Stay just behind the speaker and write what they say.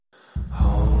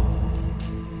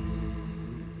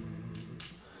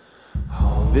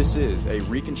This is a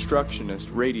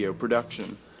Reconstructionist radio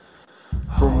production.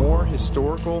 For more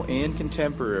historical and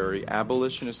contemporary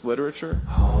abolitionist literature,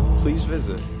 please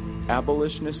visit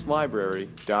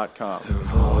abolitionistlibrary.com. The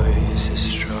voice as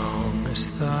strong as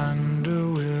thunder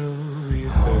will be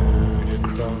heard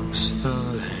across the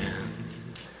land,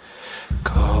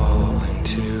 calling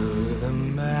to the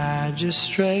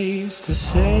magistrates to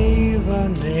save our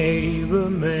neighbor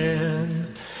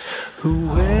man, who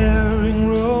wearing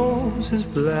robes as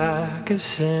black as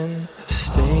sin have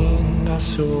stained our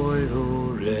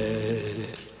soil red.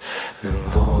 The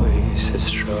voice as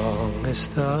strong as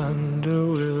thunder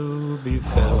will be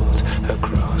felt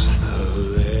across the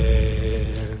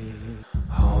land.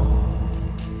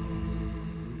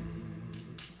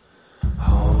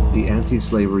 The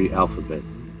Anti-Slavery Alphabet.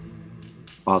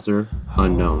 Author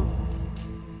unknown.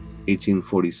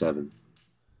 1847.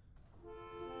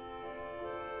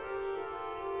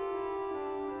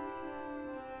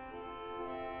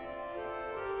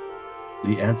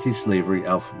 The Anti-Slavery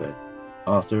Alphabet.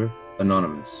 Author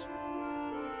anonymous.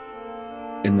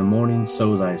 In the morning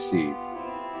sows I seed.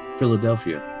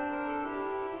 Philadelphia.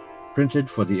 Printed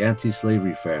for the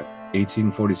Anti-Slavery Fair,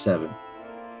 1847.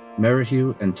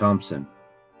 Merrihew and Thompson.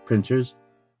 Printers,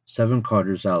 7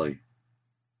 Carter's Alley.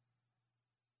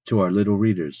 To our little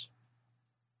readers.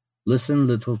 Listen,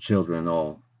 little children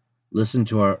all. Listen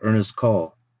to our earnest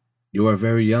call. You are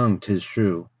very young, 'tis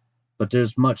true, but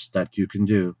there's much that you can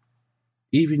do.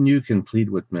 Even you can plead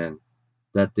with men,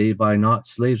 that they buy not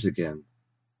slaves again,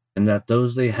 and that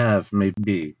those they have may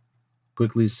be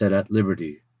quickly set at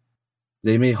liberty.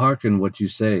 They may hearken what you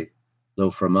say,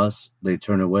 though from us they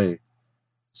turn away.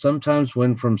 Sometimes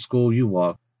when from school you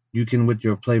walk, you can with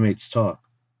your playmates talk.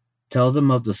 Tell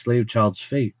them of the slave child's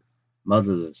fate,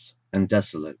 motherless and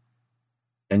desolate.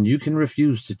 And you can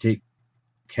refuse to take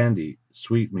candy,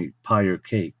 sweetmeat, pie, or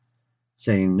cake,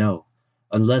 saying no,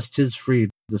 unless 'tis free,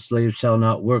 the slave shall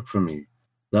not work for me.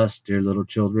 Thus, dear little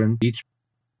children, each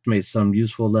may some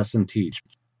useful lesson teach.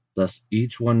 Thus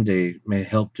each one day may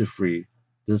help to free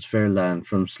this fair land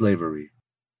from slavery.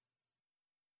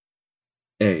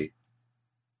 A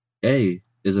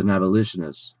is an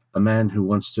abolitionist, a man who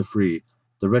wants to free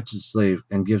the wretched slave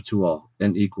and give to all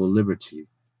an equal liberty.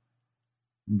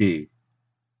 B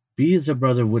is a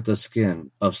brother with a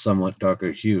skin of somewhat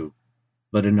darker hue,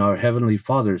 but in our Heavenly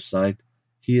Father's sight,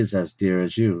 he is as dear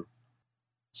as you.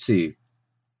 C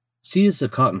is the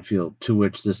cotton field to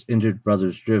which this injured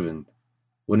brother's driven,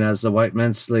 when as the white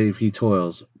man's slave he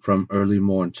toils from early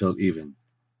morn till even.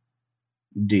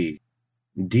 D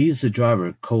is the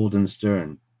driver cold and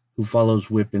stern, who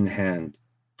follows whip in hand,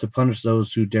 to punish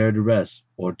those who dare to rest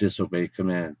or disobey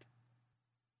command.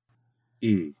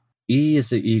 E is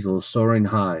the eagle soaring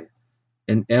high,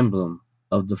 an emblem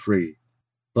of the free,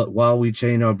 but while we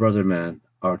chain our brother man,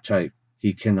 our type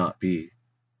he cannot be.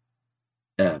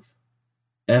 F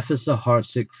is the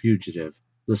heartsick fugitive,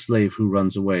 the slave who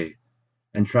runs away,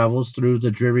 and travels through the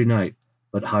dreary night,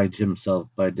 but hides himself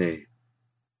by day.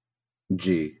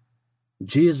 G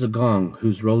is the gong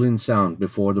whose rolling sound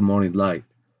before the morning light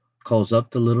calls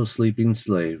up the little sleeping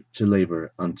slave to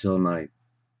labor until night.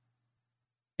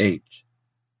 H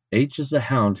is the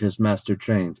hound his master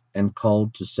trained and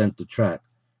called to scent the track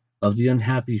of the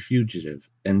unhappy fugitive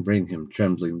and bring him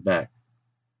trembling back.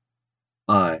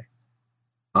 I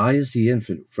is the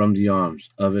infant from the arms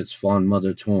of its fond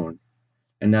mother torn,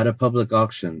 and at a public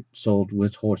auction sold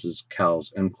with horses,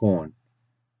 cows, and corn.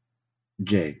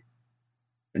 J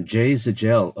is the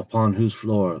jail upon whose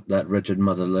floor that wretched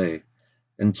mother lay,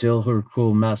 until her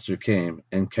cruel master came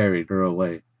and carried her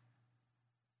away.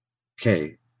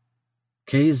 K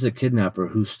is the kidnapper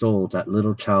who stole that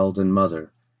little child and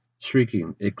mother.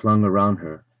 Shrieking, it clung around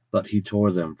her, but he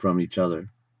tore them from each other.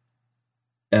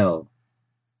 L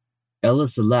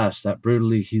is the lash that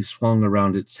brutally he swung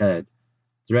around its head,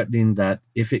 threatening that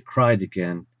if it cried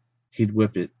again, he'd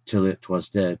whip it till it was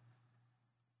dead.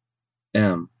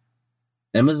 M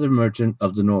is a merchant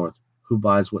of the North, who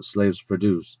buys what slaves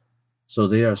produce, so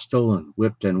they are stolen,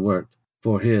 whipped, and worked,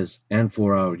 for his and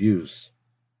for our use.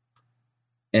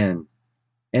 N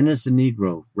is the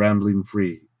Negro, rambling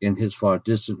free, in his far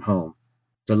distant home,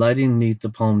 delighting neath the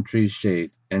palm tree's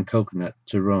shade and coconut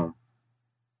to roam.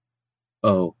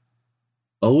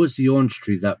 O is the orange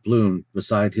tree that bloomed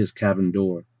beside his cabin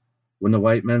door, when the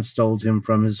white man stole him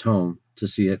from his home to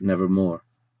see it nevermore.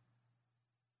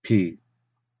 P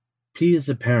is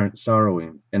the parent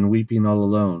sorrowing and weeping all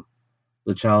alone.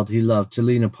 The child he loved to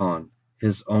lean upon,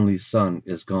 his only son,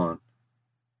 is gone.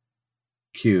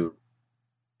 Q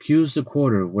is the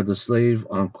quarter where the slave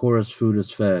on coarse food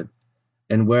is fed,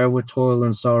 and where with toil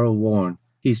and sorrow worn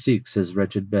he seeks his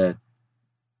wretched bed.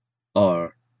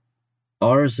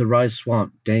 Ours the rice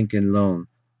swamp dank and lone,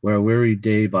 where weary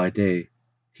day by day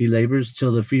he labors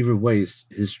till the fever wastes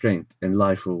his strength and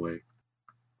life away.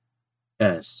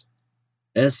 S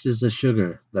is the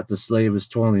sugar that the slave is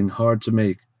toiling hard to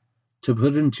make, to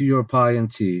put into your pie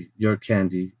and tea, your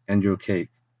candy and your cake.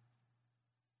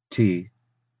 T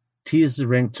is the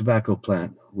rank tobacco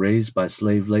plant, raised by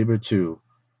slave labor too,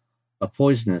 a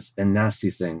poisonous and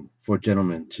nasty thing for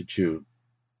gentlemen to chew.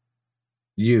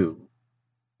 U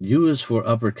is for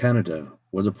Upper Canada,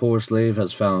 where the poor slave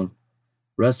has found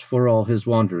rest for all his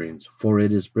wanderings, for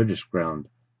it is British ground.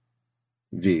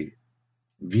 V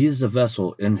is the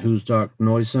vessel in whose dark,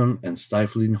 noisome, and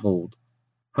stifling hold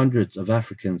hundreds of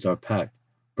Africans are packed,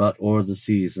 brought o'er the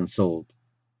seas and sold.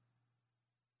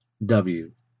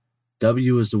 W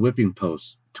is the whipping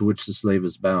post to which the slave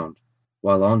is bound,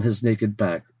 while on his naked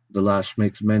back the lash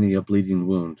makes many a bleeding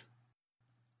wound.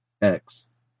 X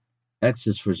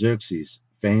is for Xerxes,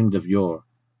 famed of yore,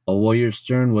 a warrior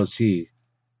stern was he.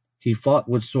 He fought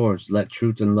with swords, let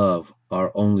truth and love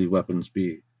our only weapons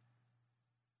be.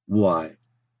 Y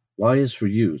is for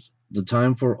youth, the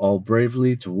time for all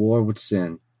bravely to war with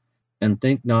sin, and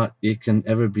think not it can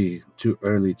ever be too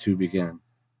early to begin.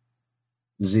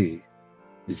 Z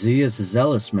is a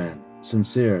zealous man,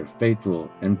 sincere, faithful,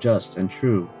 and just and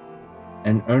true,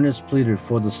 an earnest pleader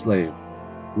for the slave.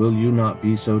 Will you not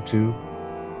be so too?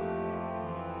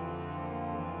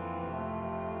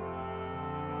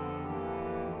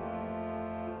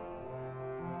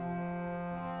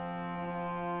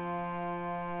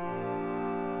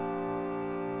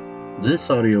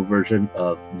 This audio version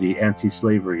of The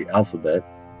Anti-Slavery Alphabet,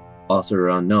 author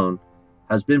unknown,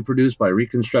 has been produced by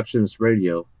Reconstructionist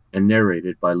Radio and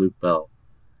narrated by Luke Bell.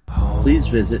 Please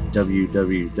visit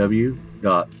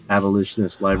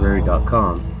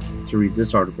www.abolitionistlibrary.com to read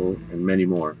this article and many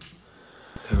more.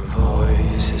 The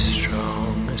voice is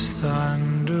strong as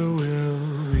thunder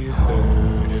will be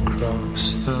heard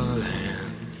across the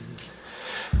land,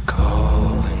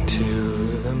 calling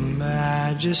to the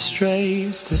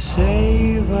magistrates to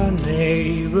save our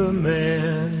neighbor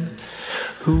man,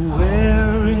 who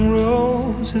wearing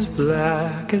robes as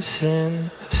black as sin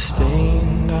have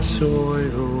stained our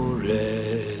soil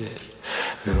red.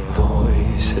 The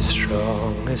voice as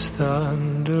strong as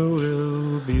thunder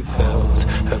will be felt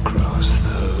across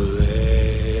the land.